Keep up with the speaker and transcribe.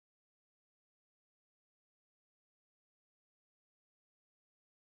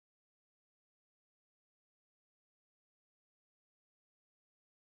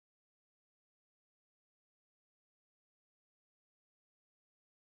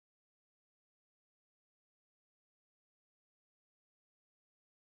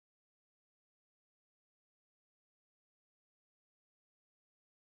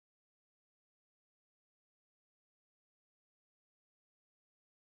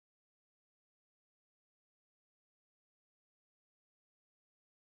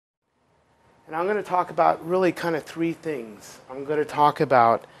And I'm going to talk about really kind of three things. I'm going to talk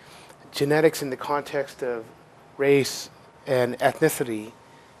about genetics in the context of race and ethnicity,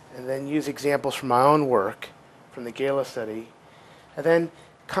 and then use examples from my own work from the GALA study, and then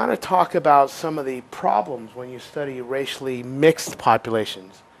kind of talk about some of the problems when you study racially mixed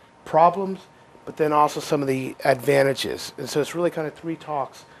populations. Problems, but then also some of the advantages. And so it's really kind of three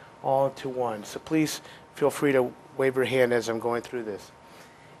talks all into one. So please feel free to wave your hand as I'm going through this.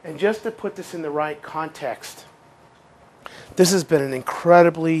 And just to put this in the right context, this has been an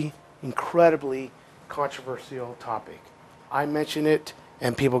incredibly controversial topic. I mention it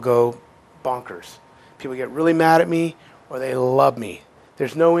and people go bonkers. People get really mad at me or they love me.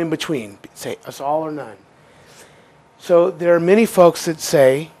 There's no in between. Say it's all or none. So there are many folks that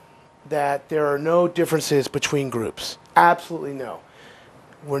say that there are no differences between groups. Absolutely no.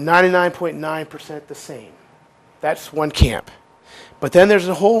 We're 99.9% the same. That's one camp. But then there's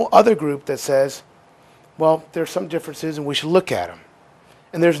a whole other group that says, well, there's some differences and we should look at them.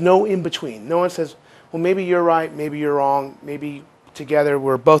 And there's no in between. No one says, well, maybe you're right, maybe you're wrong, maybe together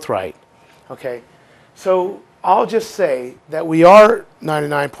we're both right. Okay? So I'll just say that we are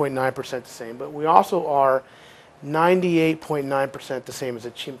 99.9% the same, but we also are 98.9% the same as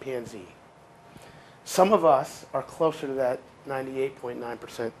a chimpanzee. Some of us are closer to that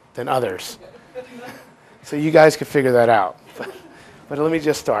 98.9% than others. So you guys can figure that out. But let me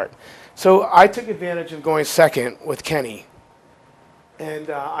just start. So I took advantage of going second with Kenny, and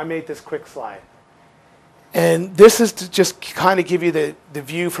I made this quick slide. And this is to just kind of give you the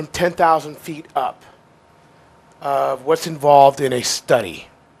view from 10,000 feet up of what's involved in a study.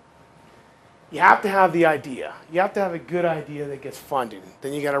 You have to have the idea. You have to have a good idea that gets funded.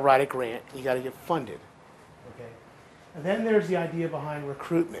 Then you got to write a grant. You got to get funded. Okay? And then there's the idea behind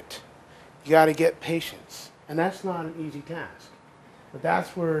recruitment. You got to get patients. And that's not an easy task. But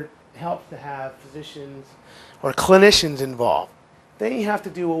that's where it helps to have physicians or clinicians involved. Then you have to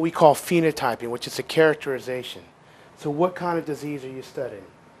do what we call phenotyping, which is a characterization. So what kind of disease are you studying?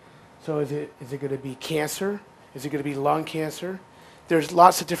 So is it going to be cancer? Is it going to be lung cancer? There's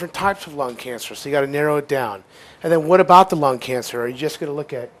lots of different types of lung cancer, so you got to narrow it down. And then what about the lung cancer? Are you just going to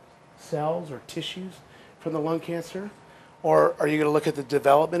look at cells or tissues from the lung cancer? Or are you going to look at the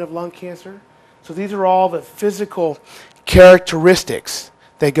development of lung cancer? So these are all the physical characteristics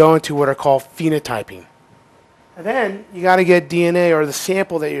that go into what are called phenotyping. And then you got to get DNA or the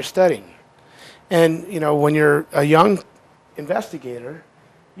sample that you're studying. And you know, when you're a young investigator,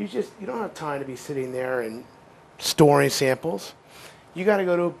 you don't have time to be sitting there and storing samples. You got to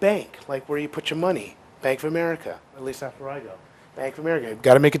go to a bank, like where you put your money. Bank of America, at least that's where I go. Bank of America, you've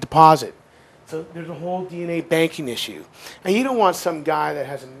got to make a deposit. So there's a whole DNA banking issue. And you don't want some guy that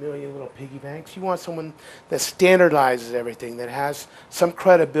has a million little piggy banks. You want someone that standardizes everything, that has some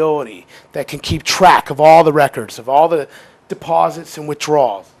credibility, that can keep track of all the records, of all the deposits and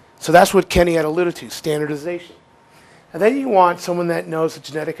withdrawals. So that's what Kenny had alluded to, standardization. And then you want someone that knows the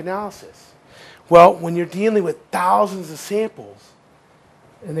genetic analysis. Well, when you're dealing with thousands of samples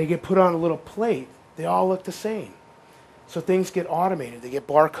and they get put on a little plate, they all look the same. So things get automated, they get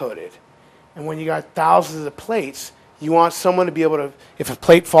barcoded. And when you got thousands of plates, you want someone to be able to, if a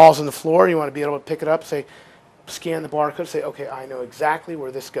plate falls on the floor, you want to be able to pick it up, say, scan the barcode, say, okay, I know exactly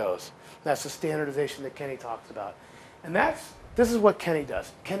where this goes. That's the standardization that Kenny talks about. And this is what Kenny does.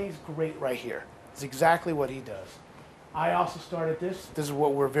 Kenny's great right here. It's exactly what he does. I also started this. This is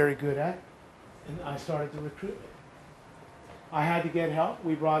what we're very good at. And I started the recruitment. I had to get help.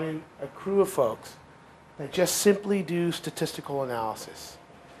 We brought in a crew of folks that just simply do statistical analysis.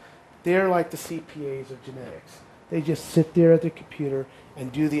 They're like the CPAs of genetics. They just sit there at the computer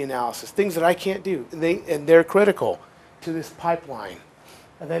and do the analysis, things that I can't do. And they're critical to this pipeline.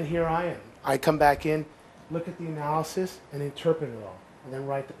 And then here I am. I come back in, look at the analysis, and interpret it all, and then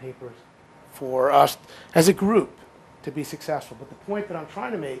write the papers for us as a group to be successful. But the point that I'm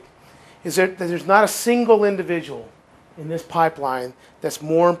trying to make is that there's not a single individual in this pipeline that's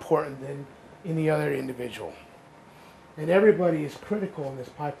more important than any other individual. And everybody is critical in this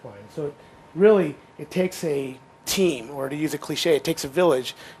pipeline. So really, it takes a team, or to use a cliche, it takes a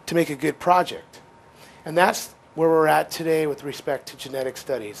village to make a good project. And that's where we're at today with respect to genetic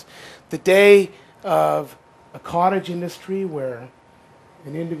studies. The day of a cottage industry where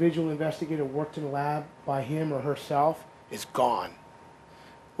an individual investigator worked in a lab by him or herself is gone.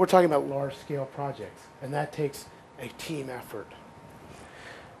 We're talking about large-scale projects, and that takes a team effort.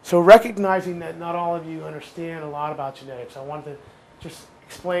 So recognizing that not all of you understand a lot about genetics, I wanted to just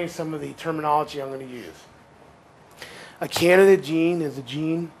explain some of the terminology I'm going to use. A candidate gene is a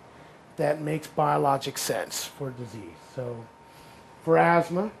gene that makes biologic sense for disease. So for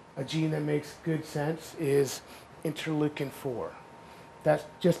asthma, a gene that makes good sense is interleukin-4. That's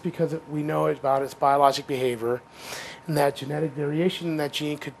just because we know about its biologic behavior, and that genetic variation in that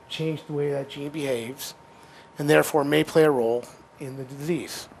gene could change the way that gene behaves, and therefore may play a role in the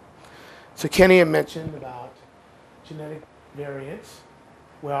disease. So Kenny had mentioned about genetic variants.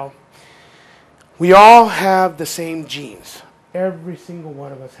 Well, we all have the same genes. Every single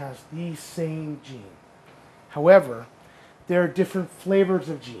one of us has the same gene. However, there are different flavors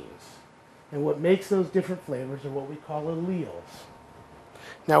of genes. And what makes those different flavors are what we call alleles.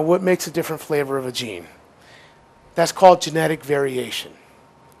 Now, what makes a different flavor of a gene? That's called genetic variation.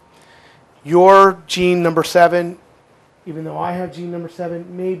 Your gene number 7, even though I have gene number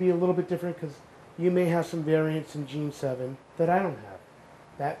 7, may be a little bit different because you may have some variants in gene 7 that I don't have.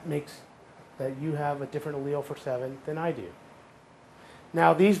 That makes that you have a different allele for 7 than I do.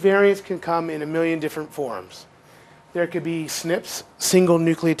 Now, these variants can come in a million different forms. There could be SNPs, single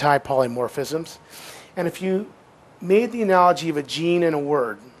nucleotide polymorphisms. And if you made the analogy of a gene and a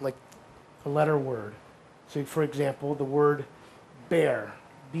word, like a letter word, so for example, the word bear,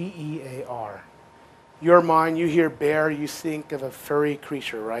 B-E-A-R. Your mind, you hear bear, you think of a furry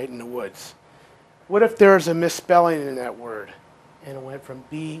creature, right, in the woods. What if there's a misspelling in that word, and it went from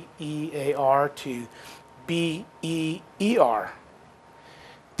B-E-A-R to B-E-E-R?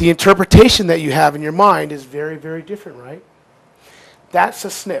 The interpretation that you have in your mind is very, very different, right? That's a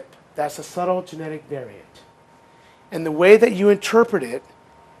SNP. That's a subtle genetic variant. And the way that you interpret it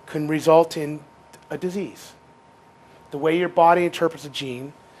can result in a disease. The way your body interprets a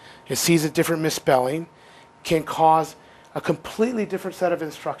gene, it sees a different misspelling, can cause a completely different set of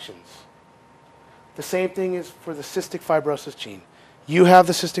instructions. The same thing is for the cystic fibrosis gene. You have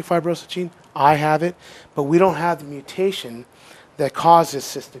the cystic fibrosis gene, I have it, but we don't have the mutation that causes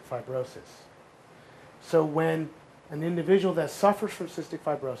cystic fibrosis. So when an individual that suffers from cystic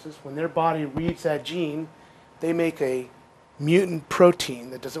fibrosis, when their body reads that gene, they make a mutant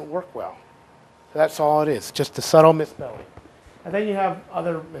protein that doesn't work well. So that's all it is, just a subtle misspelling. And then you have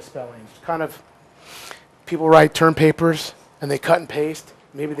other misspellings. Kind of, people write term papers and they cut and paste.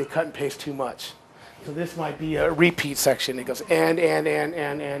 Maybe they cut and paste too much. So this might be a repeat section. It goes and.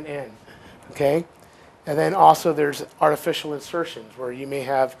 Okay? And then also there's artificial insertions where you may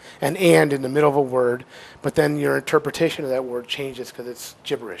have an and in the middle of a word, but then your interpretation of that word changes because it's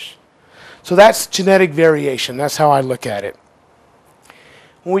gibberish. So that's genetic variation. That's how I look at it.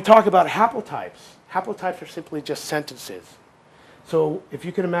 When we talk about haplotypes, haplotypes are simply just sentences. So if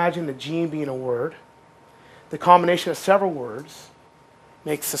you can imagine the gene being a word, the combination of several words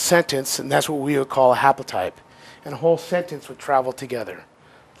makes a sentence, and that's what we would call a haplotype. And a whole sentence would travel together,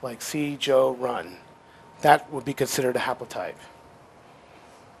 like see Joe run. That would be considered a haplotype.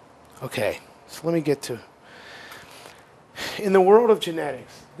 Okay, so let me get to... In the world of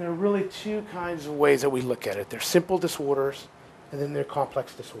genetics, there are really two kinds of ways that we look at it. There's simple disorders, and then there are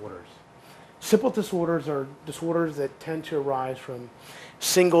complex disorders. Simple disorders are disorders that tend to arise from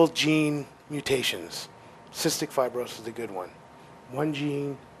single gene mutations. Cystic fibrosis is a good one. One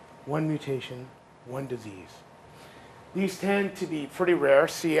gene, one mutation, one disease. These tend to be pretty rare.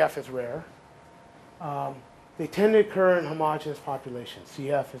 CF is rare. They tend to occur in homogeneous populations.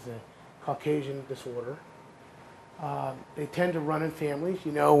 CF is a Caucasian disorder. They tend to run in families.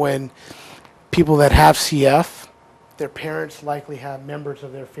 You know, when people that have CF, their parents likely have members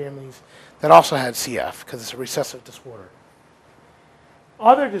of their families that also had CF because it's a recessive disorder.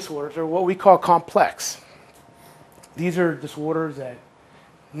 Other disorders are what we call complex. These are disorders that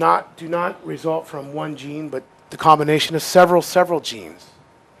do not result from one gene, but the combination of several genes.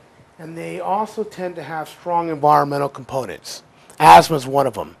 And they also tend to have strong environmental components. Asthma is one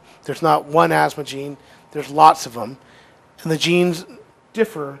of them. There's not one asthma gene, there's lots of them. And the genes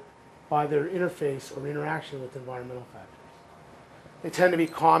differ by their interface or interaction with environmental factors. They tend to be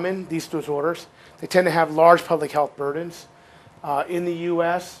common, these disorders. They tend to have large public health burdens. In the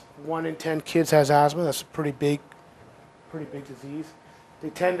US, 1 in 10 kids has asthma. That's a pretty big disease.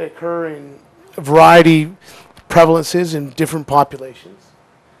 They tend to occur in a variety of prevalences in different populations.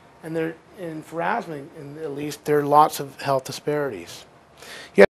 And for asthma, at least, there are lots of health disparities.